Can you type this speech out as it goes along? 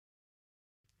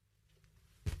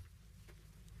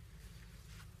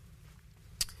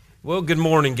Well, good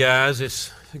morning, guys.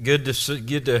 It's good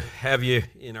to have you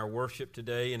in our worship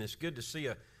today, and it's good to see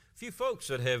a few folks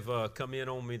that have come in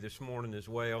on me this morning as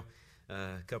well.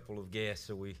 A couple of guests,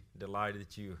 so we're delighted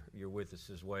that you're with us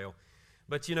as well.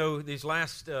 But you know, these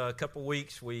last couple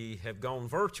weeks we have gone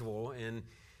virtual, and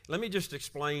let me just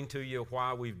explain to you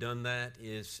why we've done that.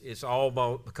 It's all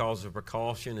because of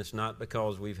precaution. It's not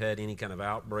because we've had any kind of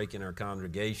outbreak in our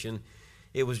congregation.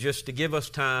 It was just to give us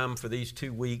time for these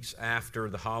 2 weeks after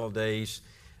the holidays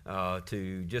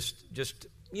to just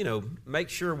make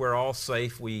sure we're all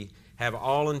safe. We have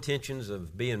all intentions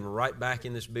of being right back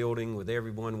in this building with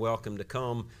everyone welcome to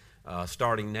come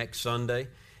starting next Sunday.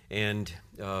 And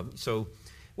so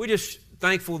we're just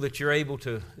thankful that you're able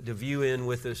to view in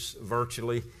with us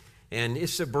virtually. And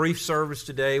it's a brief service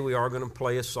today. We are going to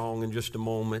play a song in just a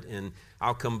moment, and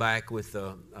I'll come back with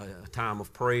a time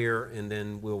of prayer, and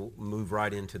then we'll move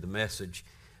right into the message.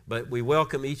 But we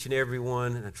welcome each and every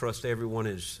one, and I trust everyone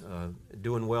is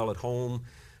doing well at home.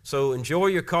 So enjoy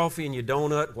your coffee and your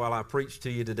donut while I preach to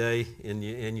you today in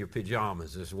your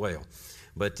pajamas as well.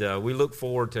 But we look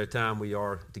forward to a time we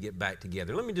are to get back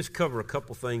together. Let me just cover a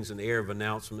couple things in the area of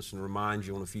announcements and remind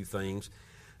you on a few things.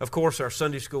 Of course, our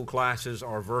Sunday school classes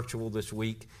are virtual this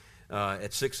week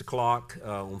at 6 o'clock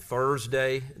on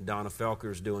Thursday. Donna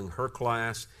Felker is doing her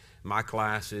class. My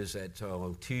class is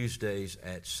on Tuesdays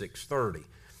at 6:30.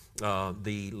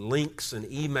 The links and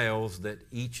emails that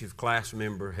each of class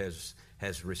member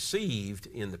has received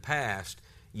in the past,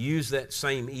 use that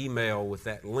same email with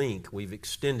that link. We've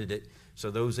extended it,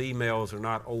 so those emails are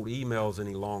not old emails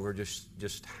any longer.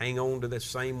 Just hang on to the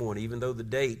same one, even though the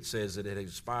date says that it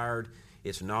expired.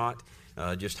 It's not.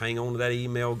 Just hang on to that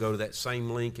email, go to that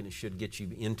same link, and it should get you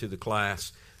into the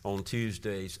class on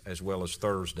Tuesdays as well as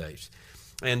Thursdays.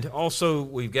 And also,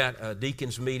 we've got a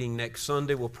deacons meeting next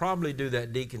Sunday. We'll probably do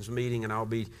that deacons meeting, and I'll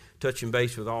be touching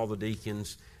base with all the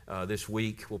deacons this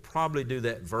week. We'll probably do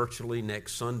that virtually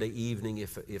next Sunday evening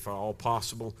if at all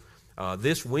possible.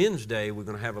 This Wednesday, we're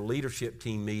going to have a leadership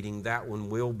team meeting. That one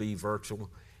will be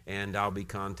virtual, and I'll be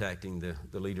contacting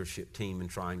the leadership team and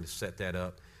trying to set that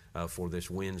up for this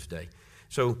Wednesday.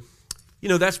 So, you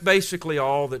know, that's basically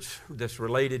all that's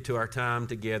related to our time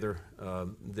together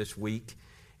this week.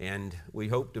 And we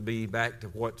hope to be back to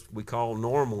what we call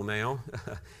normal now,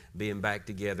 being back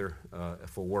together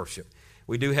for worship.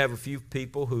 We do have a few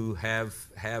people who have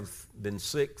been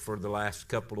sick for the last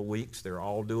couple of weeks. They're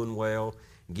all doing well,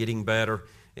 getting better,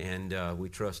 and we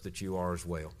trust that you are as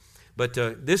well. But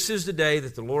this is the day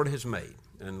that the Lord has made,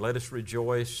 and let us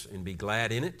rejoice and be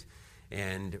glad in it,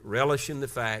 and relish in the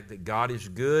fact that God is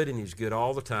good, and He's good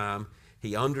all the time.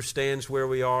 He understands where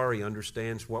we are. He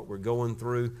understands what we're going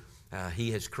through.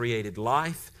 He has created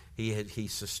life. He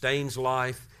sustains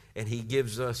life, and He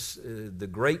gives us the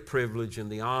great privilege and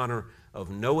the honor of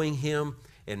knowing Him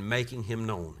and making Him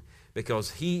known,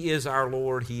 because He is our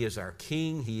Lord. He is our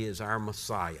King. He is our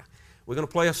Messiah. We're going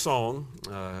to play a song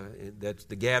that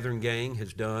the Gathering Gang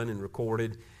has done and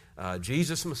recorded,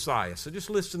 Jesus Messiah. So just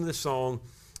listen to this song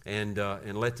and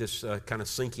let this kind of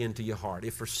sink into your heart.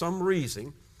 If for some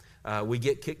reason we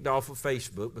get kicked off of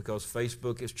Facebook because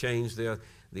Facebook has changed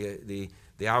the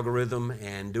algorithm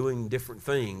and doing different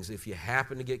things, if you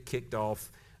happen to get kicked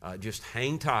off, just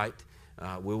hang tight.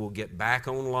 We will get back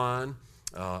online.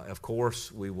 Of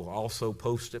course, we will also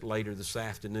post it later this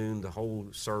afternoon, the whole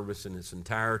service in its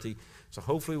entirety. So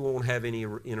hopefully we won't have any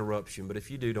interruption. But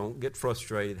if you do, don't get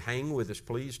frustrated. Hang with us,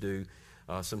 please do.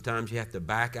 Sometimes you have to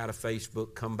back out of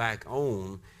Facebook, come back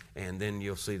on, and then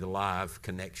you'll see the live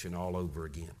connection all over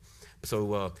again.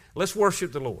 So let's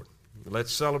worship the Lord.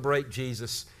 Let's celebrate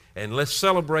Jesus, and let's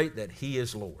celebrate that He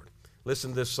is Lord.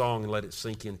 Listen to this song and let it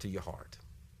sink into your heart.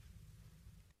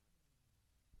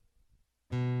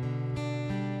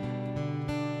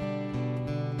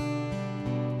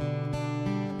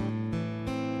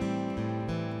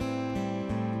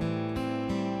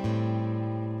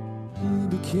 He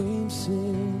became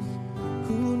sin,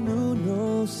 who knew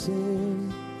no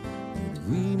sin, that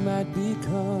we might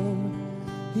become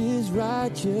His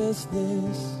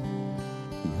righteousness.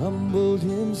 He humbled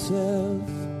Himself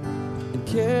and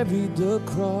carried the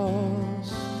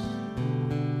cross.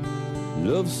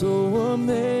 Love so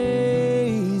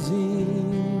amazing,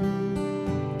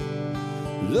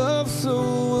 love so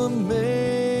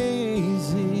amazing.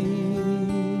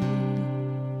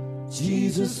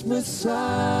 Jesus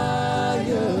Messiah,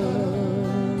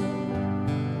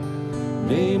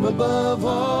 name above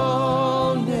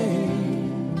all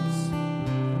names,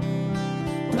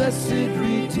 blessed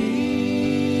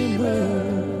Redeemer,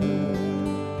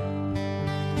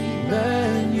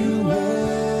 Emmanuel,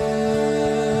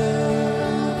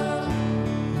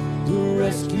 the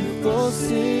rescue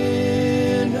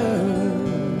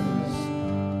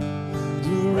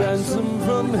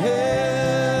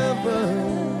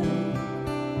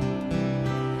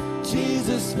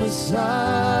Jesus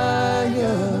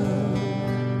Messiah,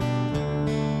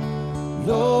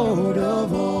 Lord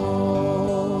of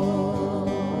all.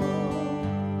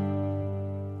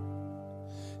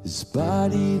 His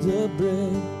body the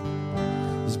bread,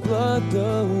 His blood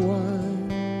the wine,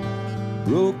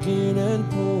 broken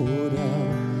and poured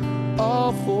out,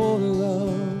 all for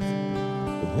love.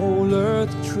 The whole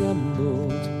earth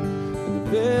trembled and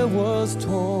the veil was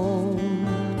torn.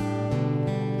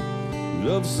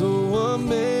 Love so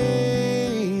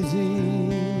amazing,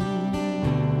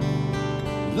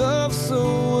 love so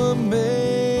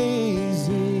amazing.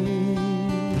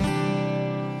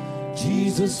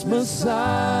 Jesus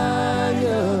Messiah,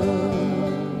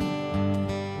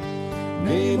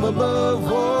 name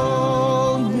above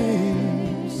all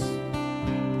names,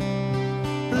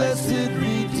 blessed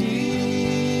Redeemer,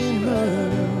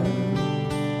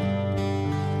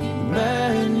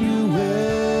 Emmanuel,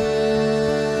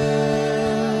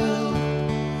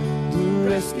 the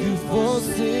rescue for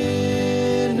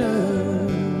sinners,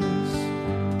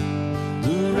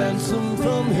 the ransom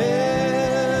from heaven.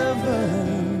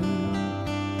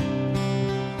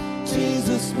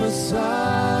 Jesus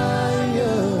Messiah,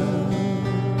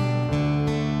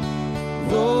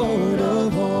 Lord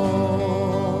of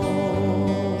all.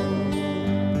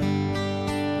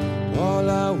 All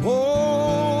I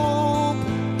hope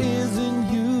is in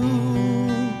you.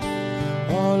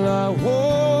 All I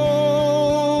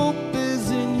hope is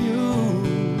in you.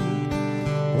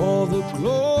 All the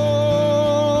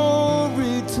glory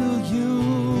to you.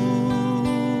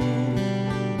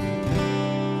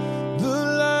 The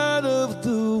light of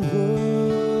the world,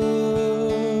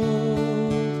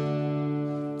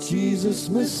 Jesus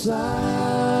Messiah,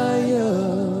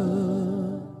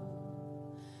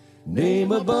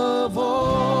 name above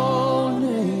all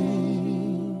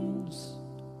names,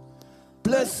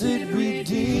 blessed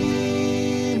Redeemer,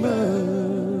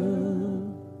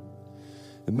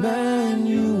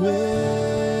 Emmanuel,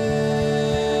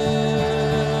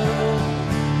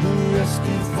 the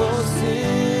rescue for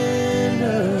sinners,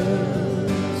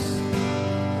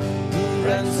 the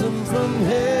ransom from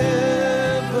heaven.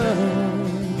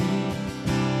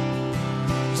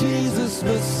 Jesus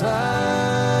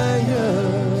Messiah,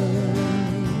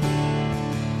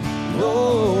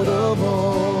 Lord of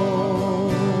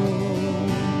all.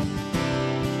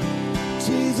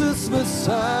 Jesus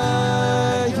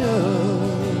Messiah,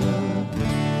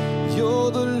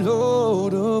 you're the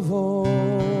Lord of all.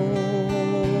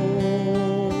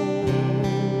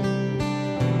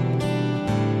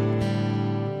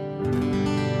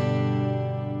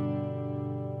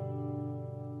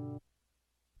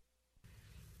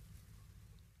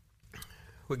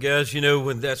 Well, guys, you know,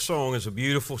 when that song is a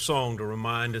beautiful song to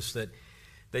remind us that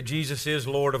Jesus is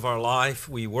Lord of our life.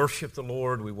 We worship the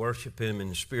Lord. We worship Him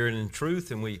in spirit and in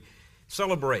truth, and we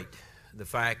celebrate the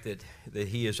fact that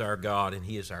He is our God and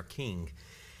He is our King.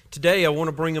 Today, I want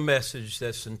to bring a message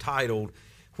that's entitled,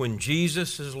 When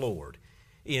Jesus is Lord,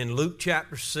 in Luke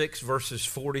chapter 6, verses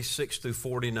 46 through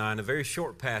 49, a very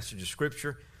short passage of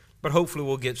Scripture, but hopefully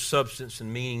we'll get substance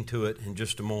and meaning to it in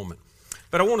just a moment.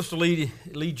 But I want us to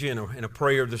lead you in a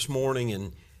prayer this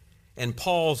morning and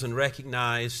pause and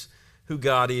recognize who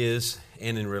God is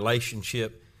and in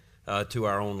relationship to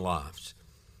our own lives.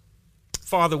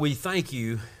 Father, we thank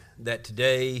you that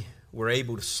today we're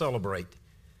able to celebrate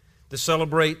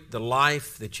the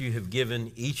life that you have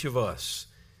given each of us,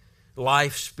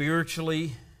 life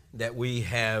spiritually that we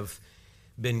have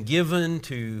been given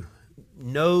to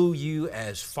know you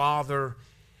as Father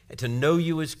and to know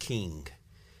you as King,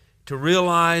 to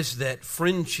realize that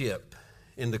friendship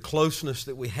and the closeness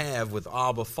that we have with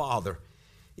Abba Father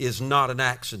is not an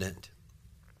accident.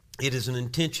 It is an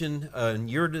intention and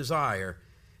your desire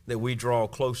that we draw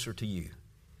closer to you.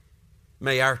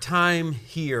 May our time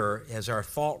here, as our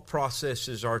thought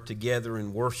processes are together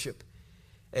in worship,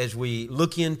 as we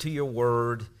look into your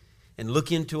word and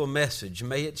look into a message,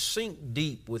 may it sink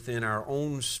deep within our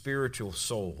own spiritual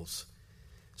souls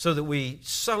so that we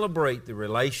celebrate the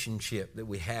relationship that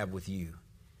we have with you,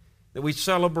 that we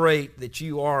celebrate that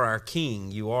you are our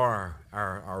King, you are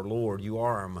our Lord, you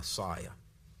are our Messiah.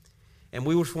 And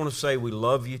we just want to say we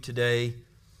love you today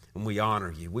and we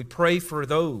honor you. We pray for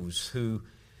those who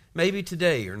maybe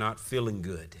today are not feeling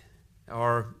good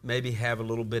or maybe have a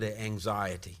little bit of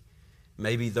anxiety,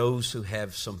 maybe those who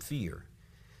have some fear,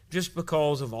 just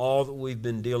because of all that we've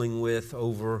been dealing with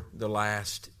over the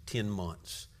last 10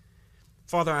 months.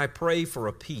 Father, I pray for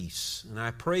a peace, and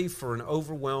I pray for an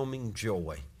overwhelming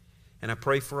joy, and I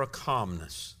pray for a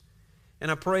calmness. And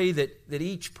I pray that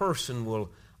each person will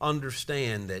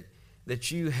understand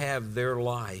that you have their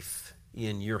life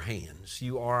in your hands.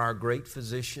 You are our great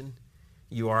physician.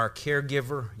 You are our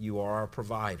caregiver. You are our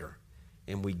provider.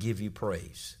 And we give you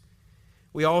praise.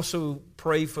 We also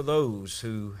pray for those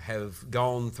who have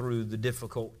gone through the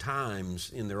difficult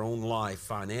times in their own life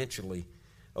financially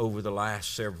over the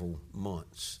last several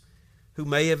months, who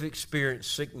may have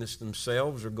experienced sickness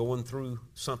themselves or going through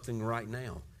something right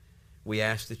now. We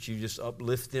ask that you just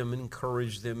uplift them,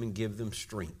 encourage them, and give them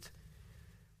strength.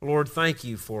 Lord, thank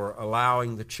you for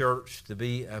allowing the church to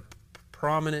be a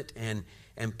prominent and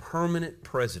permanent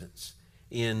presence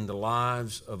in the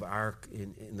lives of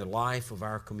in the life of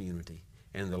our community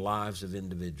and the lives of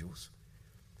individuals.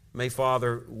 May,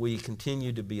 Father, we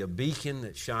continue to be a beacon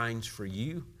that shines for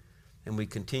you, and we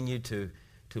continue to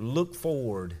look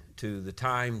forward to the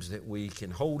times that we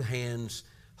can hold hands,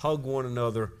 hug one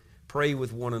another, pray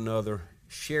with one another,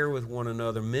 share with one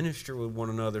another, minister with one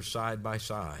another side by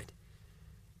side.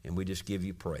 And we just give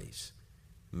you praise.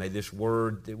 May this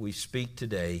word that we speak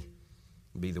today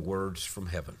be the words from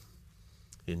heaven.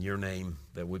 In your name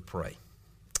that we pray.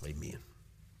 Amen.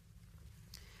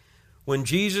 When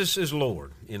Jesus is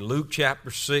Lord, in Luke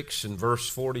chapter 6 and verse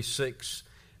 46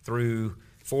 through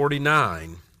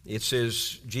 49, it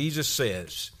says, Jesus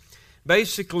says,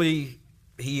 basically,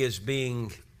 he is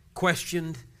being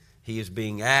questioned, he is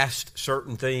being asked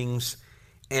certain things,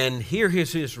 and here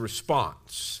is his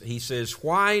response. He says,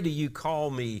 why do you call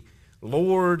me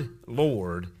Lord,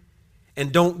 Lord,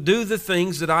 and don't do the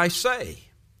things that I say?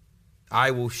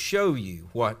 I will show you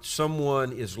what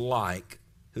someone is like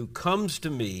who comes to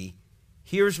me,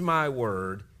 hears my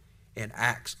word, and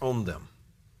acts on them.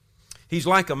 He's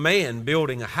like a man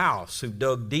building a house who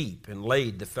dug deep and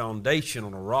laid the foundation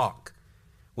on a rock.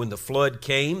 When the flood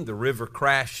came, the river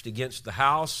crashed against the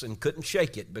house and couldn't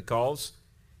shake it because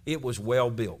it was well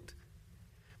built.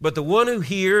 But the one who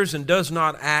hears and does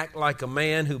not act like a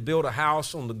man who built a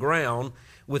house on the ground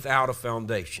without a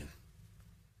foundation.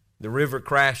 The river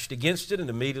crashed against it and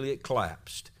immediately it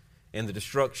collapsed, and the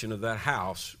destruction of that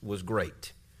house was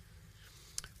great.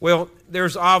 Well,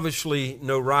 there's obviously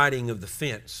no riding of the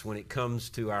fence when it comes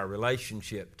to our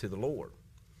relationship to the Lord.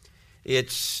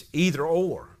 It's either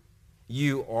or.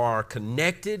 You are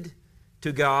connected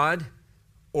to God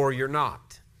or you're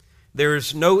not.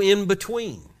 There's no in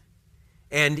between.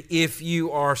 And if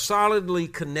you are solidly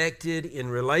connected in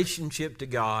relationship to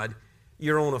God,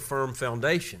 you're on a firm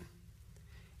foundation.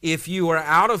 If you are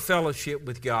out of fellowship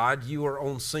with God, you are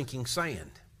on sinking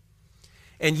sand.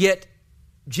 And yet,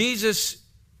 Jesus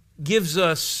gives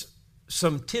us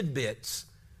some tidbits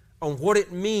on what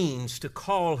it means to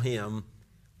call him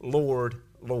Lord,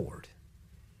 Lord.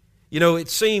 You know, it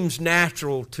seems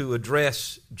natural to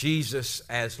address Jesus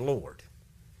as Lord.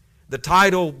 The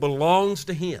title belongs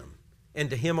to him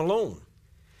and to him alone.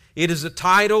 It is a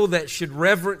title that should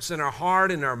reverence in our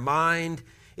heart and our mind.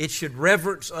 It should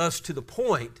reverence us to the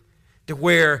point to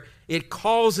where it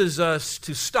causes us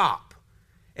to stop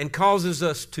and causes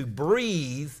us to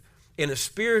breathe in a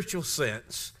spiritual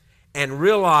sense and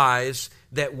realize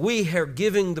that we are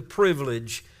giving the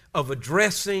privilege of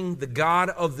addressing the God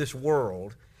of this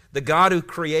world, the God who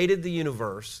created the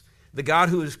universe, the God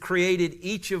who has created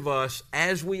each of us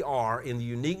as we are in the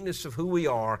uniqueness of who we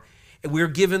are, and we're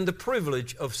given the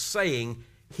privilege of saying,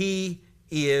 He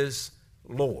is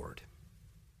Lord.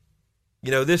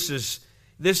 You know, this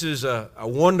is a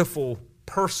wonderful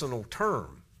personal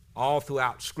term all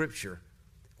throughout Scripture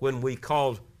when we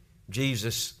call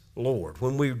Jesus Lord,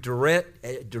 when we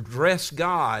address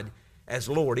God as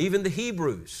Lord. Even the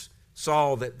Hebrews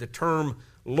saw that the term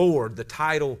Lord, the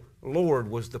title Lord,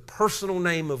 was the personal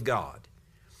name of God.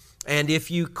 And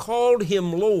if you called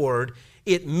him Lord,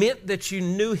 it meant that you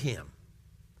knew him.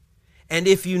 And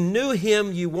if you knew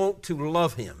him, you want to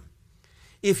love him.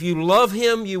 If you love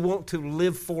him, you want to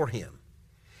live for him.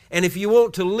 And if you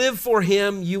want to live for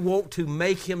him, you want to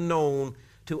make him known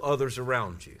to others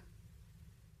around you.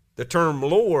 The term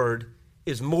Lord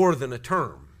is more than a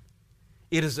term.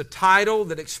 It is a title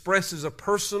that expresses a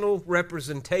personal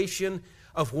representation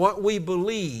of what we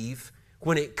believe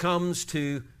when it comes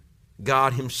to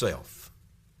God himself.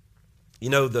 You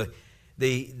know,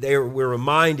 we're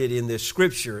reminded in this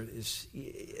Scripture,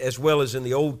 as well as in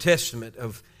the Old Testament,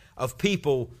 of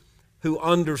people who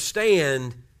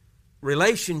understand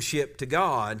relationship to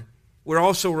God. We're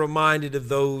also reminded of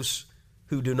those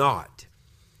who do not.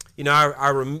 You know,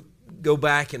 I go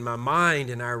back in my mind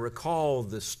and I recall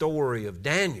the story of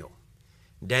Daniel.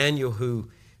 Daniel, who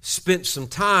spent some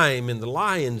time in the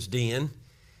lion's den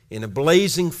in a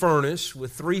blazing furnace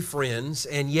with 3 friends,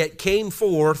 and yet came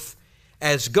forth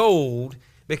as gold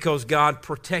because God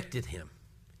protected him.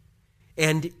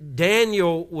 And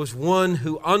Daniel was one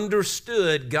who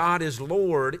understood God as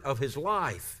Lord of his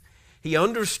life. He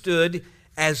understood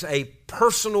as a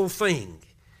personal thing,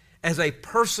 as a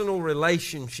personal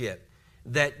relationship,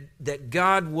 that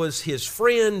God was his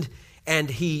friend and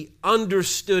he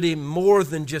understood him more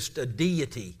than just a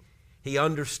deity. He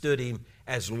understood him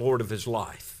as Lord of his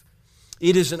life.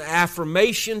 It is an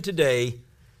affirmation today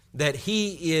that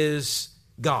he is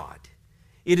God.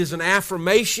 It is an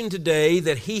affirmation today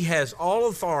that he has all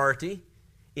authority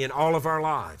in all of our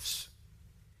lives.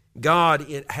 God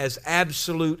has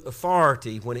absolute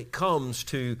authority when it comes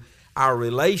to our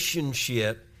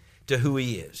relationship to who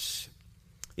he is.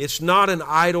 It's not an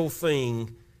idle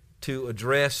thing to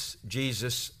address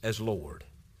Jesus as Lord.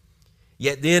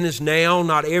 Yet then as now,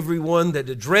 not everyone that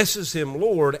addresses him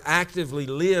Lord actively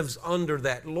lives under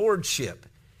that lordship.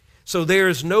 So there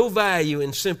is no value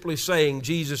in simply saying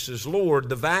Jesus is Lord.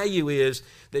 The value is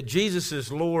that Jesus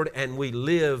is Lord and we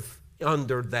live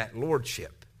under that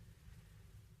lordship.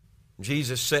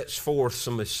 Jesus sets forth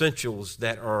some essentials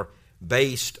that are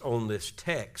based on this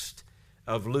text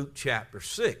of Luke chapter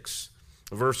 6,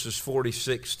 verses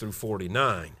 46 through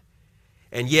 49.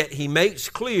 And yet he makes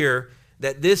clear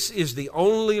that this is the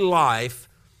only life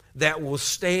that will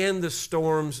stand the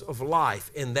storms of life.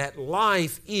 And that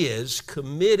life is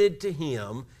committed to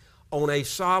him on a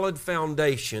solid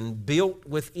foundation built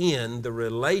within the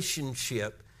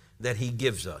relationship that he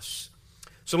gives us.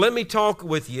 So let me talk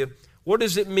with you. What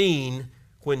does it mean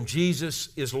when Jesus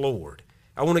is Lord?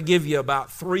 I want to give you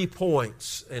about 3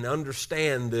 points and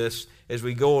understand this as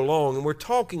we go along. And we're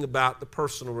talking about the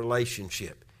personal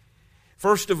relationship.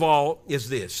 First of all is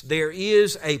this: there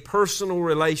is a personal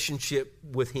relationship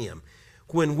with him.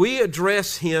 When we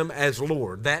address him as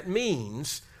Lord, that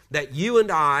means that you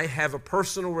and I have a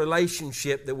personal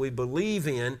relationship that we believe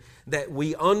in, that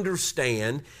we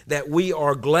understand, that we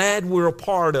are glad we're a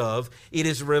part of. It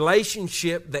is a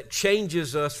relationship that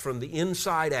changes us from the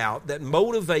inside out, that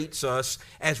motivates us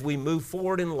as we move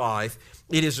forward in life.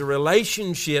 It is a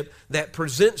relationship that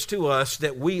presents to us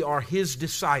that we are his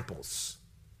disciples,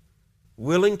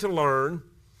 willing to learn,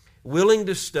 willing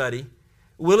to study,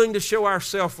 willing to show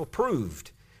ourselves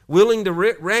approved, willing to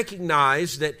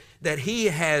recognize that he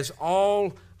has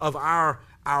all of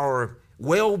our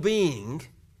well-being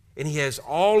and he has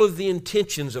all of the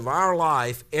intentions of our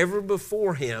life ever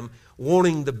before him,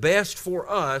 wanting the best for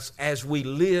us as we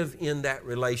live in that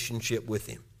relationship with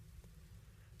him.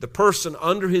 The person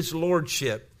under his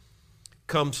lordship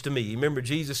comes to me. Remember,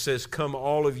 Jesus says, "Come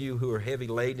all of you who are heavy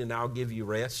laden and I'll give you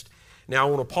rest." Now, I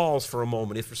want to pause for a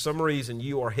moment. If for some reason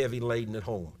you are heavy laden at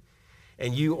home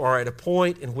and you are at a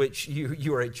point in which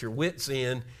you are at your wits'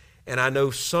 end, and I know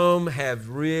some have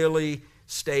really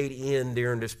stayed in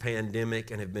during this pandemic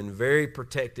and have been very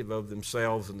protective of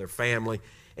themselves and their family,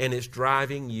 and it's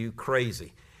driving you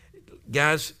crazy.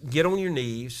 Guys, get on your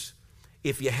knees.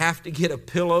 If you have to get a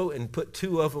pillow and put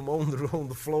 2 of them on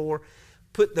the floor,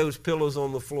 put those pillows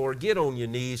on the floor. Get on your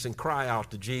knees and cry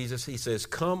out to Jesus. He says,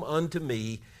 "Come unto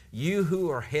me, you who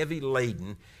are heavy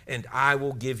laden, and I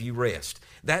will give you rest."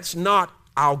 That's not,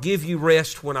 "I'll give you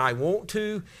rest when I want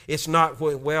to." It's not,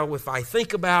 "Well, if I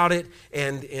think about it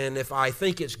and if I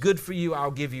think it's good for you,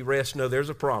 I'll give you rest." No, there's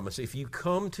a promise. If you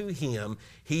come to him,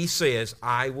 he says,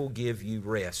 "I will give you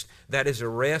rest." That is a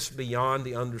rest beyond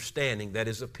the understanding. That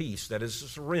is a peace. That is a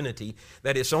serenity.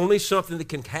 That is only something that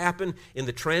can happen in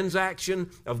the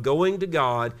transaction of going to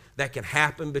God, that can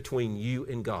happen between you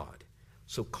and God.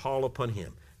 So call upon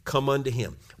him. Come unto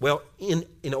him. Well,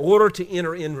 in order to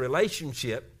enter in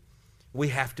relationship, we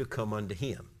have to come unto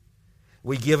him.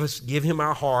 We give him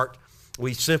our heart.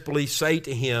 We simply say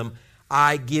to him,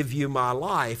 "I give you my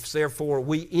life." Therefore,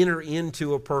 we enter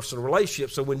into a personal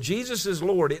relationship. So when Jesus is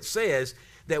Lord, it says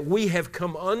that we have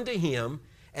come unto him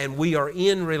and we are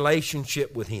in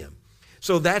relationship with him.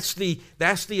 So that's the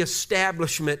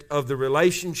establishment of the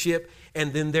relationship,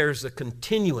 and then there's the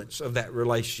continuance of that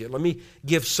relationship. Let me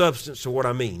give substance to what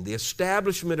I mean. The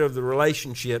establishment of the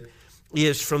relationship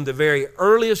is from the very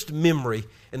earliest memory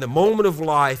in the moment of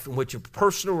life in which a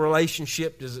personal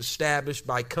relationship is established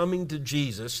by coming to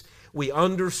Jesus. We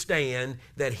understand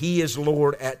that he is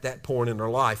Lord at that point in our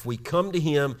life. We come to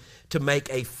him to make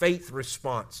a faith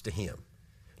response to him,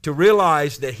 to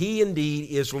realize that he indeed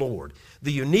is Lord.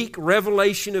 The unique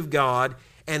revelation of God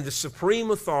and the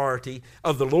supreme authority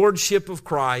of the Lordship of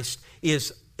Christ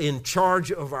is in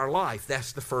charge of our life.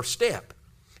 That's the first step.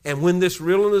 And when this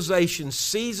realization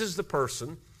seizes the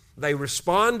person, they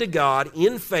respond to God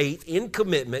in faith, in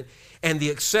commitment, and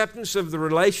the acceptance of the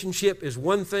relationship is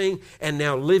one thing, and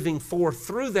now living forth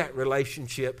through that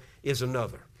relationship is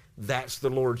another. That's the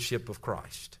Lordship of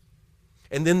Christ.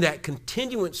 And then that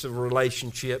continuance of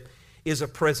relationship is a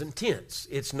present tense.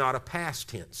 It's not a past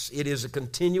tense. It is a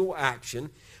continual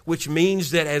action, which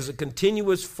means that as a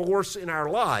continuous force in our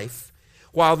life,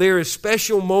 while there is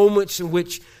special moments in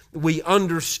which we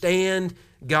understand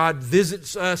God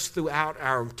visits us throughout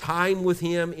our time with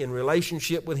Him, in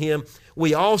relationship with Him,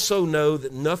 we also know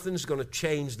that nothing's going to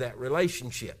change that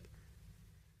relationship.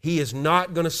 He is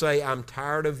not going to say, I'm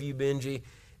tired of you, Benji.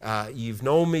 You've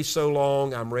known me so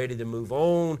long, I'm ready to move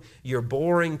on. You're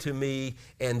boring to me,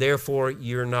 and therefore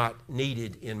you're not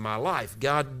needed in my life.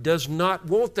 God does not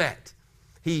want that.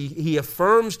 He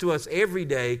affirms to us every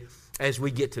day as we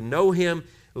get to know Him,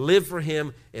 live for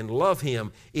Him, and love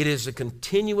Him. It is a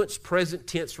continuous present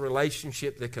tense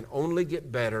relationship that can only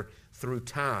get better through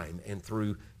time and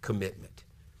through commitment.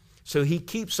 So He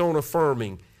keeps on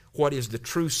affirming what is the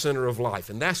true center of life.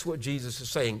 And that's what Jesus is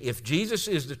saying. If Jesus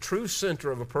is the true center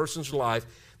of a person's life,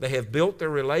 they have built their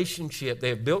relationship, they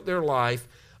have built their life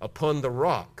upon the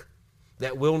rock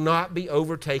that will not be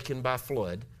overtaken by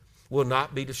flood, will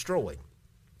not be destroyed.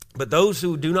 But those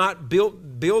who do not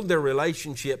build their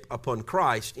relationship upon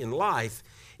Christ in life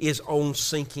is on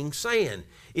sinking sand,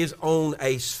 is on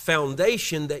a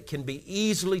foundation that can be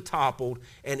easily toppled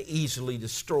and easily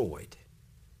destroyed.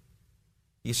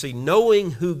 You see,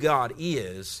 knowing who God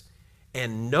is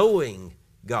and knowing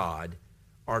God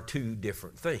are two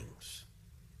different things.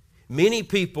 Many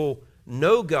people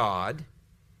know God,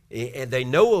 and they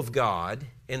know of God,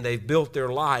 and they've built their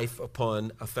life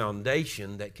upon a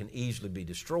foundation that can easily be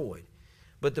destroyed.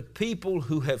 But the people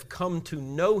who have come to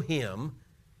know Him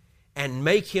and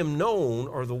make Him known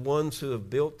are the ones who have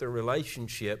built their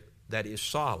relationship that is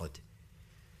solid.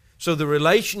 So the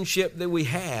relationship that we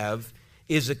have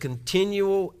is a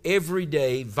continual,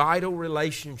 everyday, vital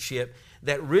relationship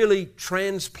that really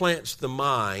transplants the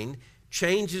mind,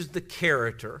 changes the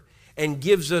character, and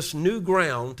gives us new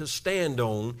ground to stand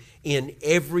on in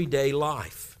everyday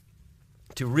life.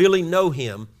 To really know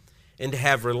Him and to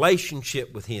have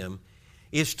relationship with Him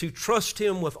is to trust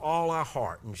Him with all our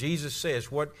heart. And Jesus says,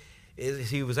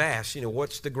 He was asked,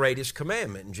 what's the greatest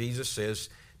commandment? And Jesus says,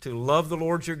 to love the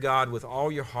Lord your God with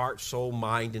all your heart, soul,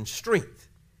 mind, and strength.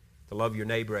 To love your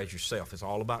neighbor as yourself. It's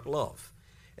all about love.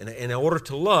 And in order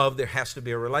to love, there has to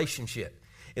be a relationship.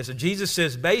 And so Jesus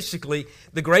says basically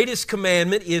the greatest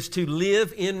commandment is to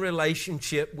live in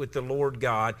relationship with the Lord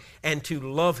God and to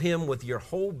love Him with your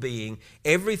whole being,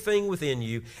 everything within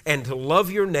you, and to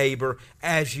love your neighbor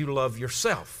as you love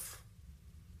yourself.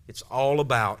 It's all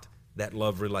about that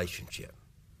love relationship.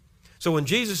 So when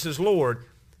Jesus is Lord,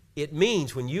 it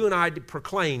means when you and I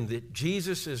proclaim that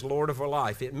Jesus is Lord of our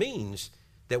life, it means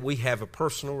that we have a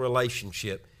personal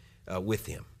relationship with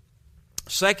Him.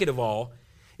 Second of all,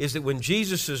 is that when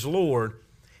Jesus is Lord,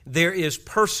 there is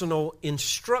personal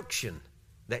instruction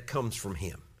that comes from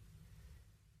Him.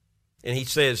 And He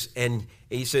says,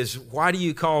 why do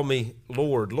you call me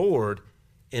Lord, Lord,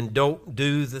 and don't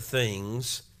do the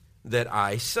things that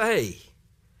I say?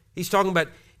 He's talking about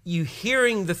you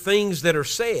hearing the things that are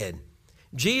said.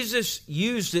 Jesus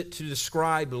used it to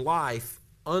describe life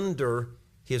under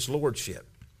His lordship.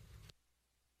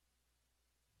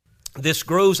 This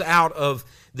grows out of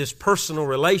this personal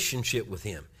relationship with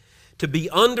Him. To be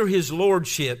under His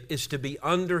lordship is to be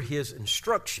under His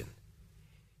instruction.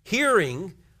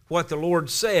 Hearing what the Lord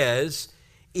says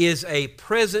is a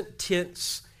present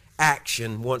tense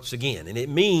action once again. And it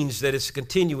means that it's a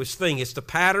continuous thing. It's the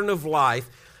pattern of life.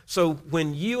 So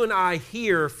when you and I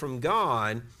hear from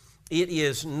God, it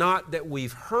is not that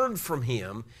we've heard from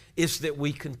Him, it's that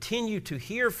we continue to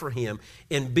hear from Him.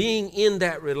 And being in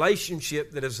that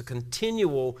relationship that is a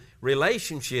continual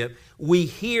relationship, we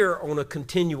hear on a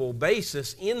continual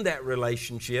basis in that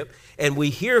relationship, and we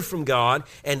hear from God,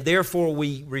 and therefore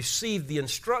we receive the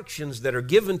instructions that are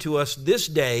given to us this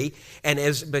day, and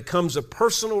as it becomes a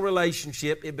personal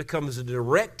relationship, it becomes a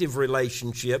directive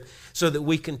relationship, so that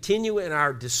we continue in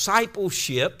our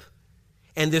discipleship.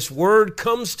 And this word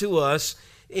comes to us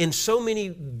in so many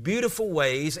beautiful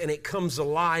ways, and it comes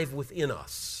alive within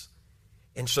us.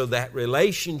 And so that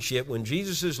relationship, when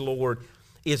Jesus is Lord,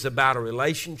 is about a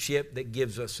relationship that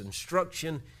gives us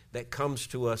instruction that comes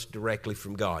to us directly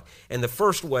from God. And the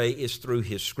first way is through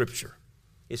His Scripture.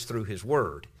 It's through His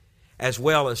Word, as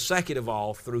well as, second of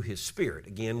all, through His Spirit.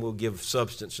 Again, we'll give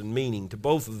substance and meaning to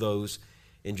both of those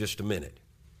in just a minute.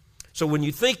 So when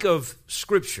you think of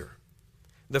Scripture,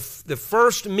 the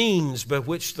first means by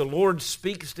which the Lord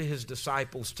speaks to His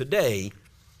disciples today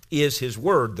is His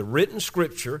Word. The written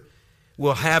Scripture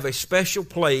will have a special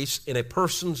place in a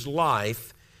person's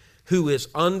life who is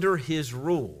under His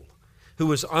rule, who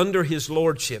is under His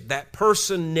lordship. That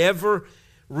person never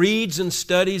reads and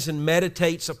studies and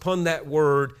meditates upon that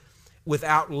Word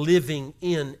without living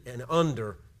in and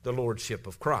under the lordship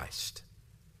of Christ.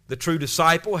 The true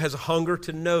disciple has a hunger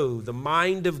to know the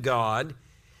mind of God,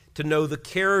 to know the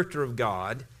character of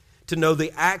God, to know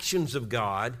the actions of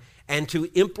God, and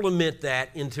to implement that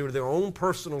into their own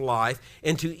personal life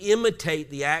and to imitate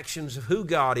the actions of who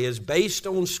God is based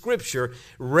on Scripture,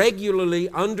 regularly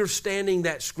understanding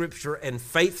that Scripture and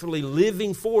faithfully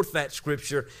living forth that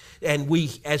Scripture. And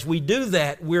as we do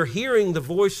that, we're hearing the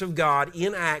voice of God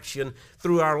in action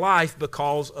through our life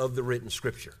because of the written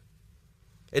Scripture.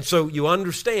 And so you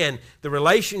understand the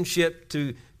relationship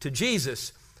to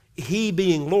Jesus. He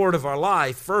being Lord of our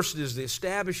life, first is the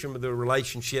establishment of the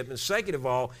relationship, and second of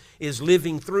all is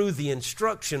living through the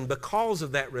instruction because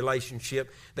of that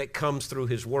relationship that comes through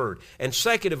His Word. And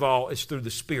second of all is through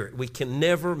the Spirit. We can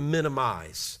never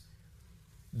minimize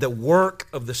the work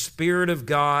of the Spirit of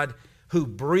God who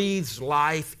breathes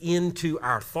life into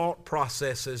our thought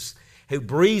processes, who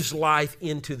breathes life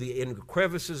into the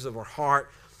crevices of our heart,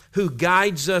 who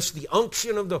guides us, the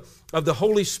unction of the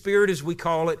Holy Spirit, as we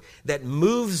call it, that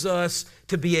moves us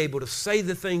to be able to say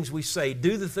the things we say,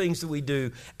 do the things that we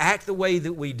do, act the way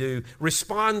that we do,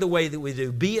 respond the way that we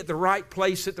do, be at the right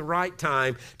place at the right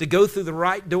time, to go through the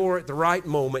right door at the right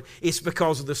moment. It's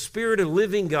because of the Spirit of the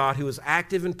living God who is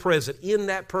active and present in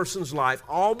that person's life,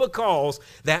 all because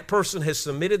that person has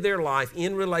submitted their life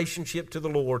in relationship to the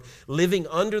Lord, living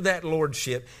under that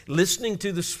lordship, listening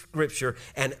to the Scripture,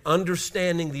 and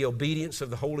understanding the obedience of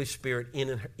the Holy Spirit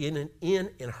in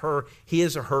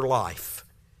his or her life.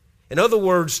 In other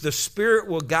words, the Spirit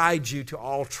will guide you to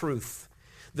all truth.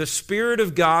 The Spirit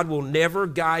of God will never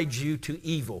guide you to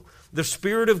evil. The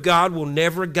Spirit of God will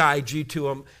never guide you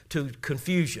to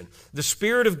confusion. The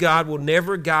Spirit of God will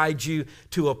never guide you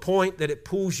to a point that it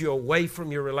pulls you away from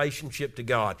your relationship to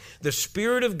God. The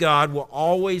Spirit of God will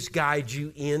always guide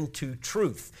you into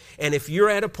truth. And if you're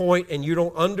at a point and you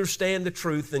don't understand the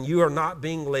truth, then you are not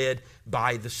being led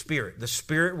by the Spirit. The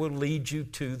Spirit will lead you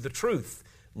to the truth,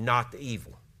 not the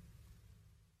evil.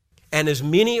 And as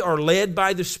many are led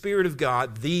by the Spirit of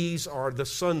God, these are the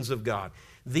sons of God.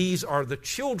 These are the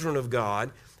children of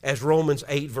God, as Romans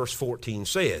 8 verse 14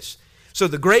 says. So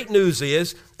the great news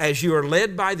is, as you are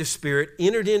led by the Spirit,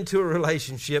 entered into a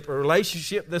relationship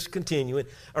that's continuing,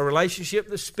 a relationship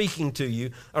that's speaking to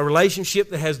you, a relationship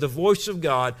that has the voice of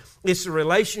God. It's a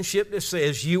relationship that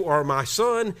says, you are my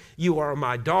son, you are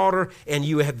my daughter, and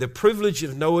you have the privilege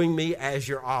of knowing me as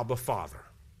your Abba Father.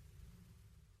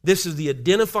 This is the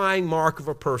identifying mark of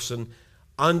a person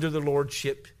under the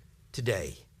lordship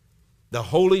today. The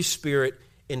Holy Spirit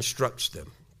instructs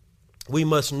them. We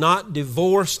must not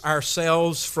divorce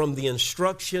ourselves from the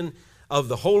instruction of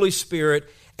the Holy Spirit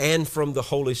and from the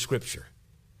Holy Scripture.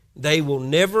 They will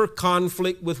never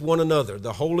conflict with one another.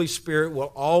 The Holy Spirit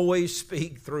will always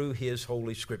speak through His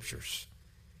Holy Scriptures.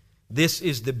 This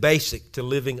is the basic to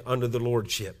living under the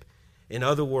lordship. In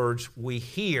other words, we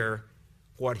hear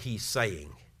what He's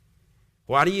saying.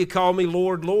 Why do you call me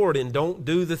Lord, Lord, and don't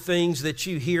do the things that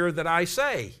you hear that I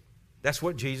say? That's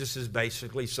what Jesus is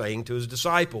basically saying to His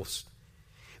disciples.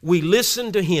 We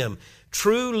listen to Him.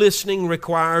 True listening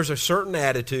requires a certain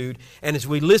attitude, and as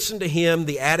we listen to Him,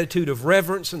 the attitude of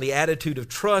reverence and the attitude of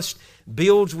trust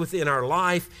builds within our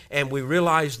life, and we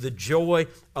realize the joy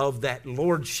of that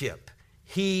lordship.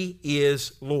 He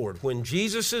is Lord. When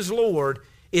Jesus is Lord,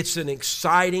 it's an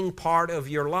exciting part of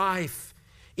your life.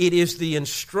 It is the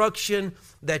instruction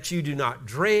that you do not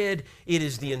dread. It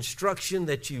is the instruction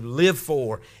that you live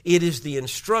for. It is the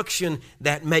instruction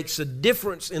that makes a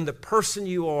difference in the person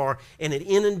you are, and it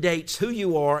inundates who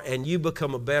you are, and you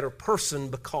become a better person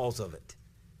because of it.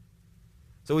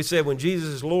 So we said when Jesus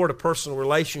is Lord, a personal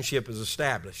relationship is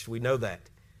established. We know that.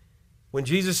 When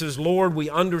Jesus is Lord, we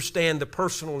understand the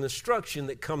personal instruction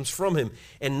that comes from Him.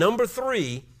 And number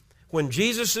 3, when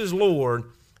Jesus is Lord,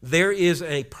 there is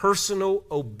a personal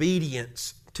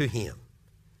obedience to Him.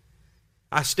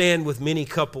 I stand with many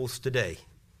couples today,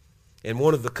 and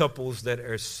one of the couples that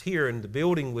are here in the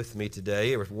building with me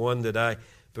today is one that I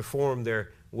performed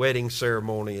their wedding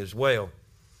ceremony as well.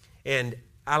 And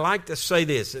I like to say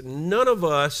this, that none of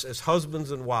us as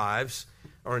husbands and wives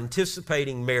are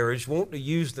anticipating marriage, want to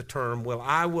use the term, well,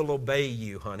 I will obey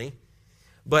you, honey.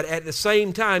 But at the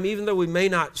same time, even though we may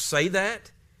not say that,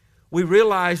 we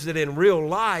realize that in real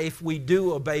life, we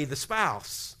do obey the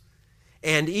spouse.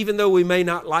 And even though we may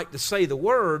not like to say the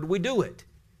word, we do it.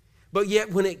 But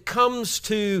yet when it comes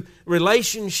to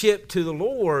relationship to the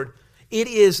Lord, it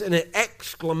is an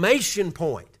exclamation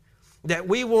point that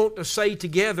we want to say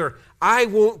together, I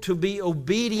want to be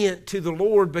obedient to the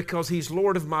Lord because He's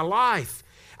Lord of my life.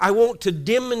 I want to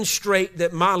demonstrate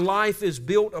that my life is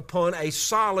built upon a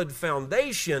solid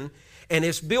foundation, and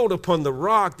it's built upon the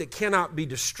rock that cannot be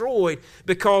destroyed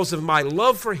because of my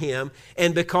love for Him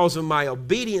and because of my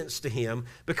obedience to Him,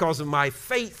 because of my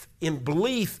faith and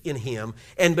belief in Him,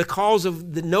 and because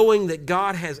of the knowing that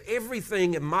God has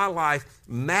everything in my life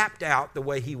mapped out the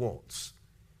way He wants.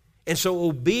 And so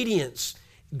obedience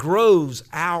grows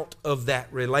out of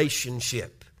that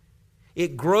relationship.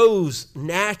 It grows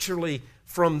naturally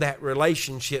from that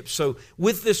relationship. So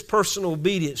with this personal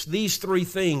obedience, these three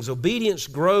things, obedience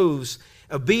grows,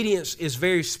 obedience is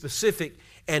very specific,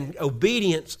 and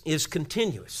obedience is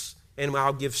continuous. And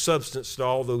I'll give substance to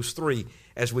all those three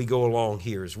as we go along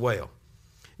here as well.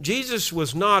 Jesus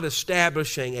was not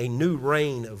establishing a new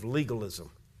reign of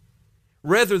legalism.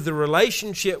 Rather, the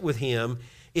relationship with Him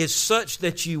is such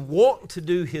that you want to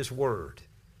do His word.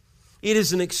 It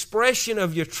is an expression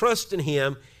of your trust in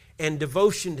Him and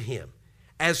devotion to Him.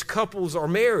 As couples are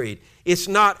married, it's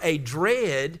not a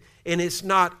dread, and it's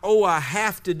not, oh, I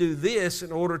have to do this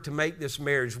in order to make this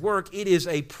marriage work. It is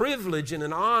a privilege and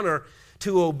an honor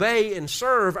to obey and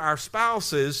serve our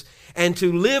spouses and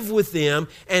to live with them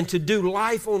and to do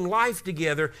life on life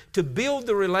together, to build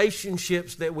the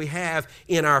relationships that we have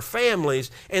in our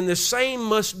families. And the same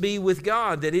must be with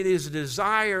God, that it is a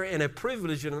desire and a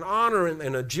privilege and an honor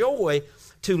and a joy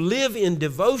to live in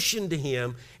devotion to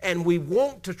Him, and we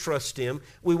want to trust Him,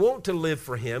 we want to live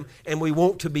for Him, and we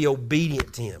want to be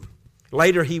obedient to Him.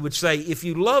 Later He would say, if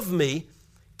you love me,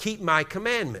 keep my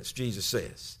commandments, Jesus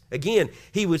says. Again,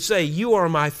 He would say, you are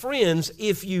my friends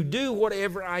if you do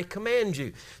whatever I command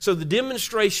you. So the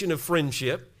demonstration of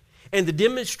friendship and the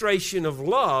demonstration of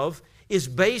love is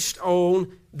based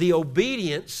on the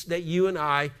obedience that you and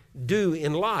I do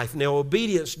in life. Now,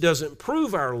 obedience doesn't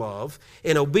prove our love,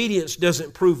 and obedience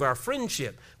doesn't prove our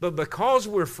friendship. But because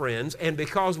we're friends and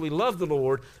because we love the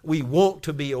Lord, we want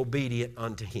to be obedient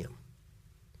unto Him.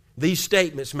 These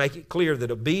statements make it clear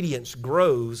that obedience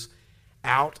grows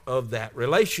out of that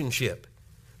relationship.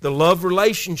 The love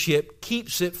relationship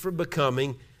keeps it from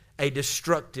becoming a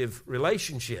destructive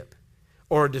relationship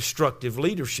or a destructive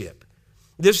leadership.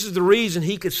 This is the reason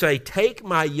He could say, take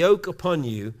my yoke upon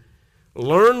you,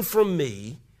 learn from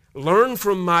me, learn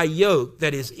from my yoke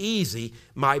that is easy,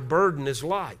 my burden is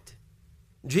light.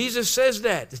 Jesus says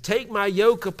that, to take my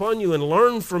yoke upon you and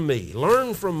learn from me.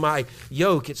 Learn from my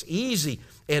yoke, it's easy,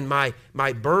 and my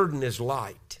burden is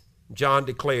light. John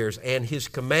declares, and His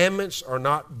commandments are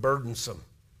not burdensome.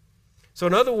 So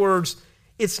in other words,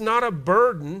 it's not a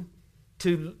burden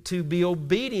to be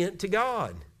obedient to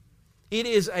God. It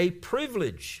is a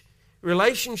privilege.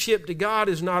 Relationship to God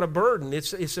is not a burden.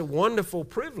 It's a wonderful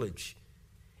privilege.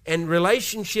 And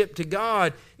relationship to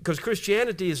God, because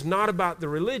Christianity is not about the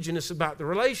religion, it's about the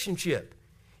relationship.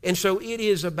 And so it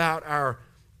is about our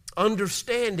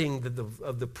understanding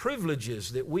of the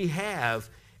privileges that we have,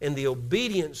 and the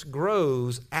obedience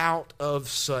grows out of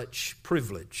such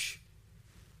privilege.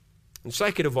 And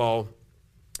second of all,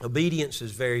 obedience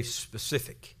is very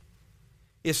specific.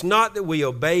 It's not that we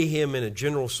obey Him in a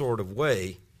general sort of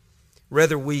way.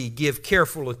 Rather, we give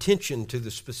careful attention to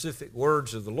the specific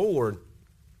words of the Lord,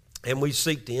 and we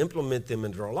seek to implement them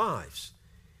into our lives.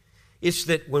 It's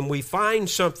that when we find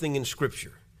something in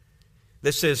Scripture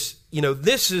that says,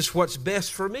 this is what's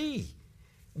best for me,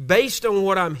 based on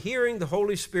what I'm hearing the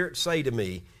Holy Spirit say to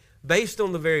me, based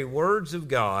on the very words of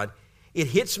God, it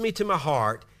hits me to my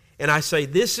heart, and I say,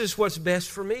 this is what's best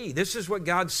for me. This is what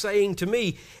God's saying to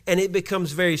me, and it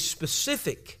becomes very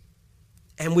specific.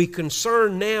 And we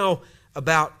concern now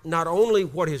about not only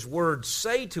what His words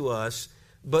say to us,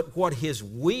 but what His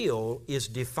will is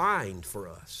defined for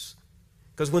us.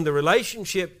 Because when the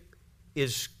relationship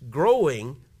is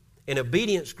growing and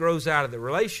obedience grows out of the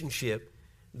relationship,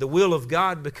 the will of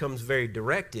God becomes very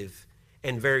directive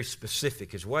and very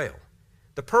specific as well.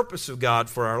 The purpose of God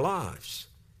for our lives.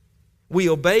 We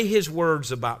obey His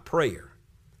words about prayer.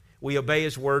 We obey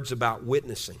His words about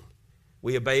witnessing.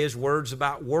 We obey His words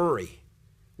about worry.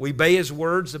 We obey His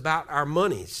words about our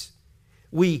monies.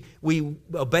 We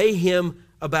obey Him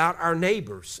about our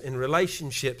neighbors and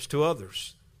relationships to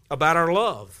others, about our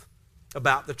love,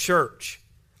 about the church,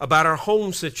 about our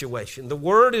home situation. The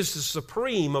Word is the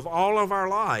supreme of all of our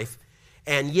life,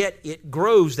 and yet it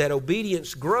grows, that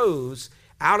obedience grows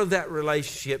out of that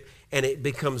relationship, and it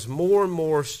becomes more and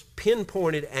more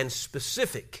pinpointed and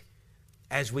specific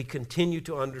as we continue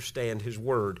to understand His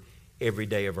Word every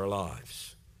day of our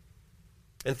lives.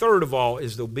 And third of all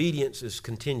is the obedience is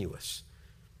continuous.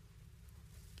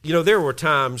 There were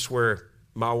times where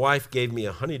my wife gave me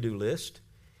a honey-do list,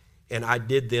 and I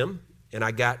did them, and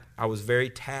I was very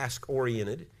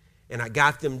task-oriented, and I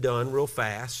got them done real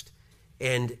fast,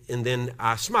 and then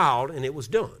I smiled, and it was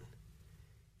done.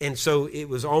 And so it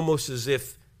was almost as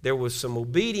if there was some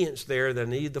obedience there that I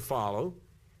needed to follow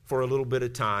for a little bit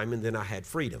of time, and then I had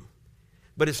freedom.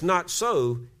 But it's not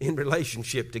so in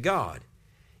relationship to God.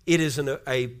 It is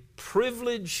a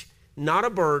privilege, not a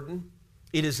burden.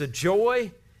 It is a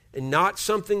joy and not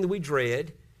something that we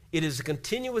dread. It is a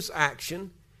continuous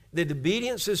action. The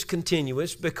obedience is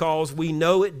continuous because we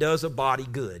know it does a body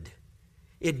good.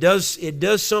 It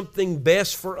does something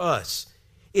best for us.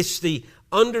 It's the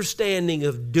understanding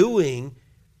of doing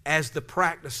as the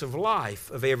practice of life,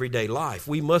 of everyday life.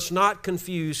 We must not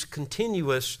confuse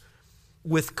continuous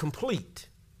with complete.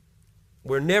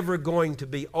 We're never going to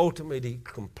be ultimately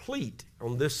complete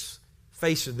on this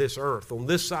face of this earth, on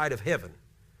this side of heaven.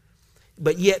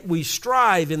 But yet we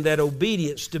strive in that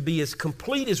obedience to be as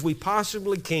complete as we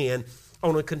possibly can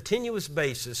on a continuous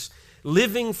basis,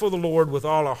 living for the Lord with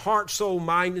all our heart, soul,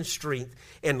 mind, and strength,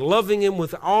 and loving Him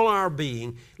with all our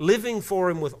being, living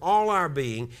for Him with all our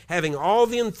being, having all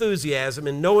the enthusiasm,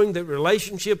 and knowing that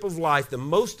relationship of life, the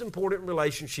most important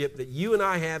relationship that you and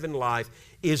I have in life,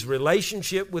 is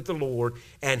relationship with the Lord,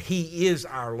 and He is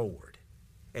our Lord.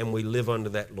 And we live under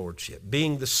that Lordship.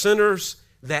 Being the sinners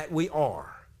that we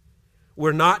are,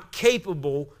 we're not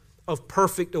capable of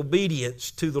perfect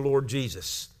obedience to the Lord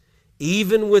Jesus,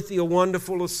 even with the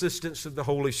wonderful assistance of the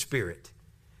Holy Spirit.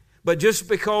 But just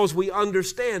because we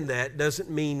understand that doesn't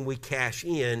mean we cash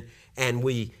in and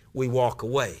we walk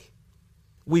away.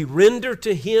 We render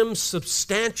to Him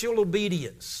substantial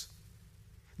obedience.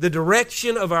 The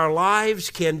direction of our lives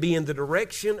can be in the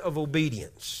direction of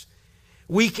obedience.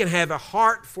 We can have a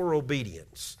heart for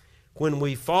obedience. When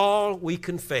we fall, we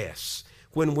confess.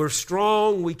 When we're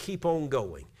strong, we keep on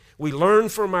going. We learn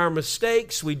from our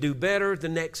mistakes. We do better the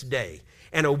next day.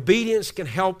 And obedience can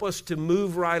help us to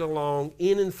move right along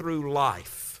in and through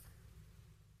life.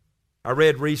 I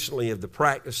read recently of the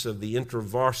practice of the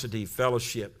InterVarsity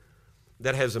Fellowship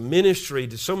that has a ministry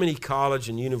to so many college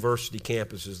and university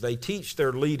campuses. They teach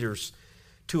their leaders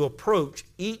to approach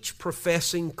each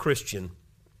professing Christian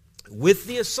with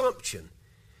the assumption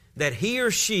that he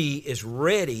or she is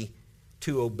ready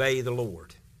to obey the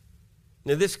Lord.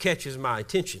 Now this catches my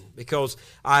attention because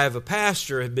I, as a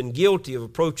pastor, have been guilty of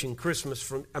approaching Christians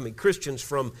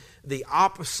from the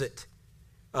opposite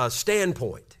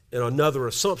standpoint and another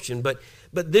assumption. But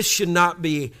this should not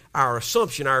be our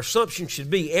assumption. Our assumption should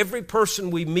be every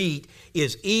person we meet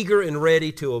is eager and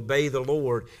ready to obey the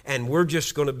Lord, and we're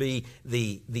just going to be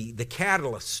the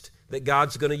catalyst that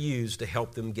God's going to use to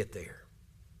help them get there.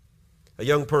 A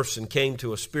young person came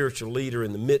to a spiritual leader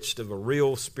in the midst of a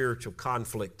real spiritual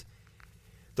conflict.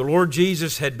 The Lord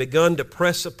Jesus had begun to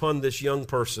press upon this young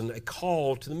person a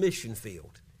call to the mission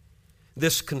field.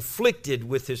 This conflicted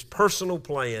with his personal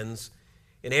plans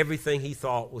and everything he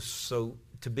thought was so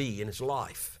to be in his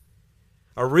life.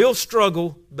 A real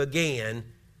struggle began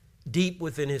deep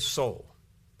within his soul.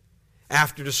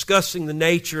 After discussing the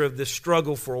nature of this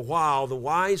struggle for a while, the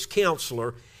wise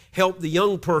counselor helped the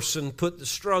young person put the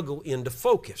struggle into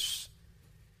focus.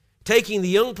 Taking the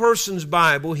young person's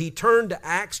Bible, he turned to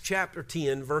Acts chapter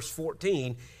 10, verse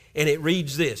 14, and it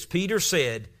reads this. Peter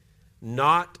said,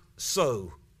 "Not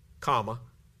so,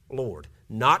 Lord.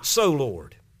 Not so,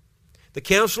 Lord." The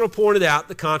counselor pointed out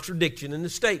the contradiction in the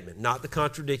statement, not the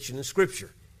contradiction in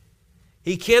Scripture.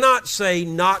 He cannot say,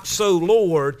 "Not so,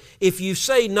 Lord." If you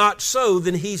say "not so,"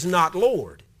 then He's not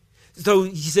Lord. So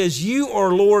he says, you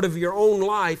are Lord of your own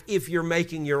life if you're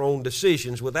making your own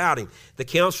decisions without Him. The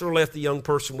counselor left the young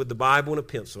person with the Bible and a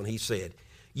pencil, and he said,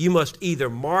 you must either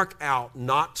mark out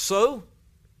 "not so"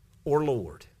 or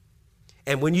 "Lord."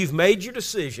 And when you've made your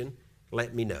decision,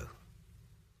 let me know.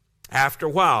 After a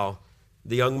while,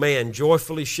 the young man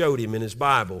joyfully showed him in his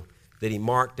Bible that he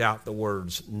marked out the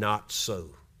words "not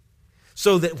so."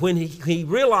 So that when he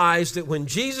realized that when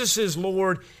Jesus is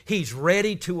Lord, he's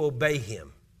ready to obey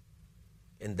Him.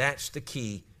 And that's the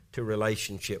key to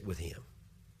relationship with Him.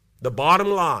 The bottom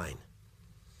line,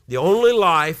 the only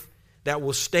life that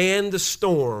will stand the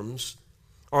storms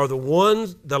are the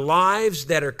lives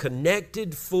that are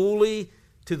connected fully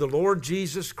to the Lord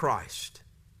Jesus Christ,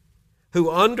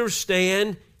 who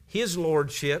understand His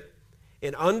Lordship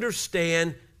and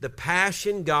understand the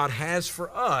passion God has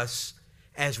for us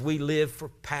as we live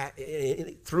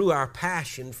through our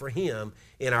passion for Him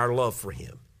and our love for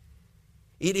Him.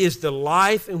 It is the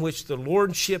life in which the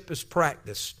Lordship is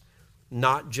practiced,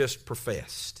 not just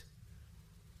professed.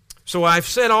 So I've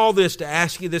said all this to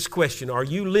ask you this question. Are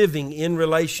you living in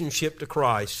relationship to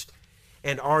Christ,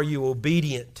 and are you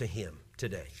obedient to Him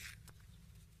today?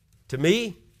 To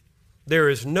me, there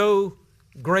is no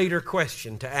greater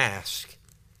question to ask,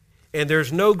 and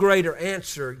there's no greater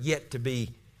answer yet to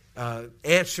be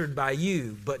answered by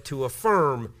you, but to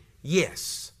affirm,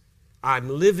 yes, I'm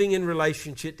living in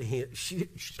relationship to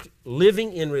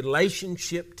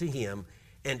Him,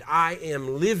 and I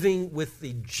am living with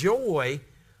the joy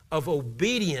of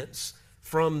obedience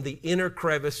from the inner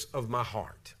crevice of my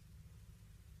heart.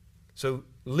 So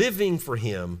living for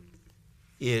Him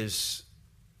is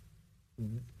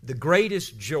the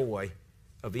greatest joy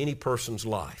of any person's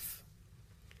life.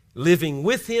 Living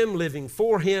with Him, living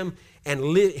for Him,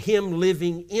 and Him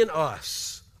living in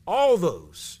us. All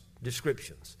those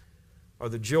descriptions are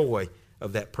the joy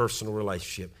of that personal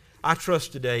relationship. I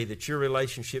trust today that your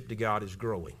relationship to God is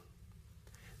growing,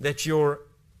 that your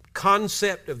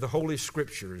concept of the Holy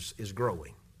Scriptures is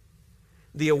growing.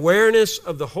 The awareness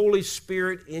of the Holy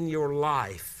Spirit in your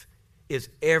life is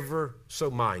ever so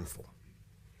mindful.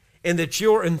 And that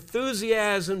your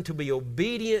enthusiasm to be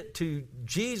obedient to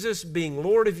Jesus being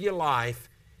Lord of your life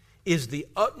is the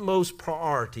utmost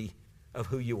priority of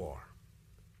who you are.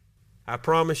 I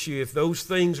promise you, if those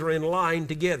things are in line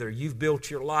together, you've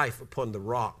built your life upon the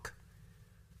rock.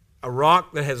 A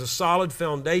rock that has a solid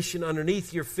foundation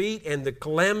underneath your feet, and the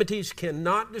calamities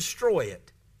cannot destroy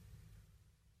it.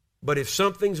 But if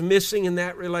something's missing in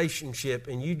that relationship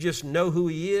and you just know who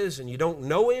He is and you don't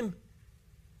know Him,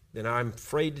 then I'm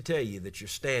afraid to tell you that you're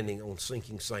standing on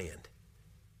sinking sand,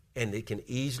 and it can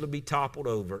easily be toppled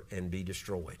over and be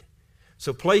destroyed.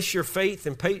 So place your faith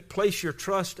and place your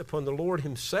trust upon the Lord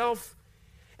Himself,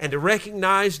 and to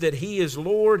recognize that He is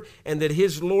Lord and that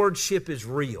His Lordship is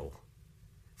real.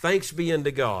 Thanks be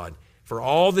unto God for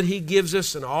all that He gives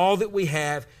us and all that we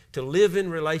have to live in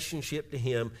relationship to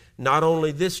Him, not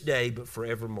only this day, but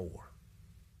forevermore.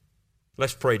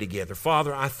 Let's pray together.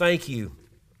 Father, I thank You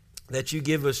that You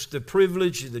give us the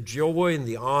privilege, the joy, and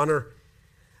the honor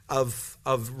of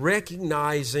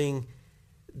recognizing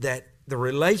that the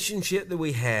relationship that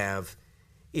we have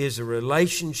is a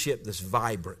relationship that's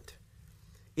vibrant.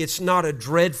 It's not a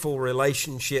dreadful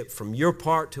relationship from Your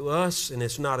part to us, and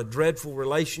it's not a dreadful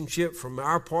relationship from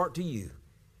our part to You.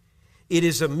 It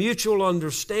is a mutual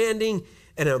understanding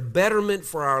and a betterment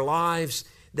for our lives,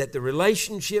 that the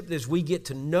relationship, as we get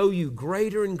to know You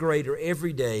greater and greater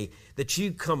every day, that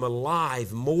You come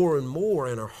alive more and more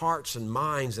in our hearts and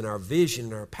minds and our vision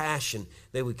and our passion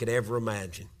than we could ever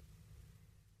imagine.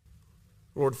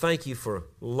 Lord, thank You for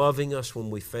loving us when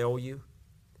we fail You.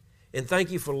 And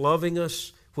thank You for loving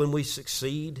us when we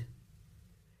succeed.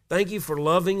 Thank You for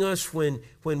loving us when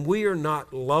we are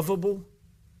not lovable.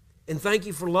 And thank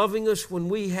You for loving us when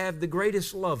we have the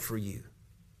greatest love for You.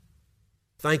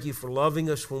 Thank You for loving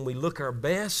us when we look our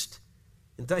best.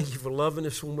 And thank You for loving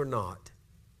us when we're not.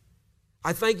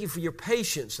 I thank You for Your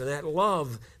patience and that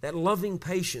love, that loving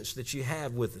patience that You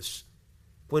have with us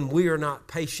when we are not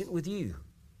patient with You.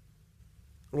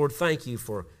 Lord, thank You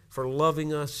for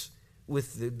loving us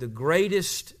with the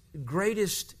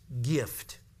greatest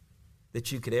gift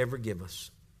that You could ever give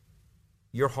us,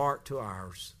 Your heart to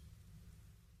ours.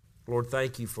 Lord,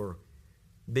 thank You for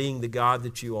being the God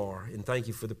that You are, and thank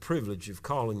You for the privilege of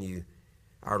calling You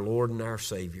our Lord and our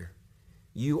Savior.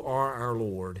 You are our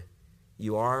Lord,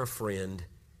 You are our friend,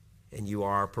 and You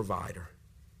are our provider.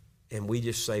 And we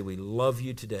just say we love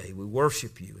You today. We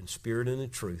worship You in spirit and in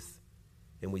truth.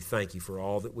 And we thank You for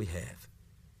all that we have.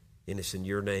 And it's in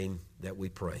Your name that we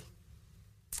pray.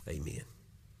 Amen.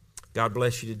 God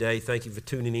bless you today. Thank you for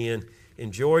tuning in.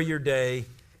 Enjoy your day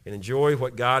and enjoy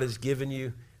what God has given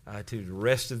you to the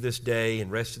rest of this day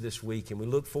and rest of this week. And we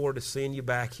look forward to seeing you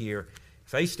back here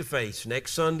face to face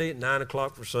next Sunday at 9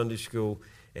 o'clock for Sunday school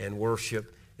and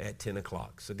worship at 10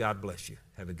 o'clock. So God bless you.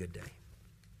 Have a good day.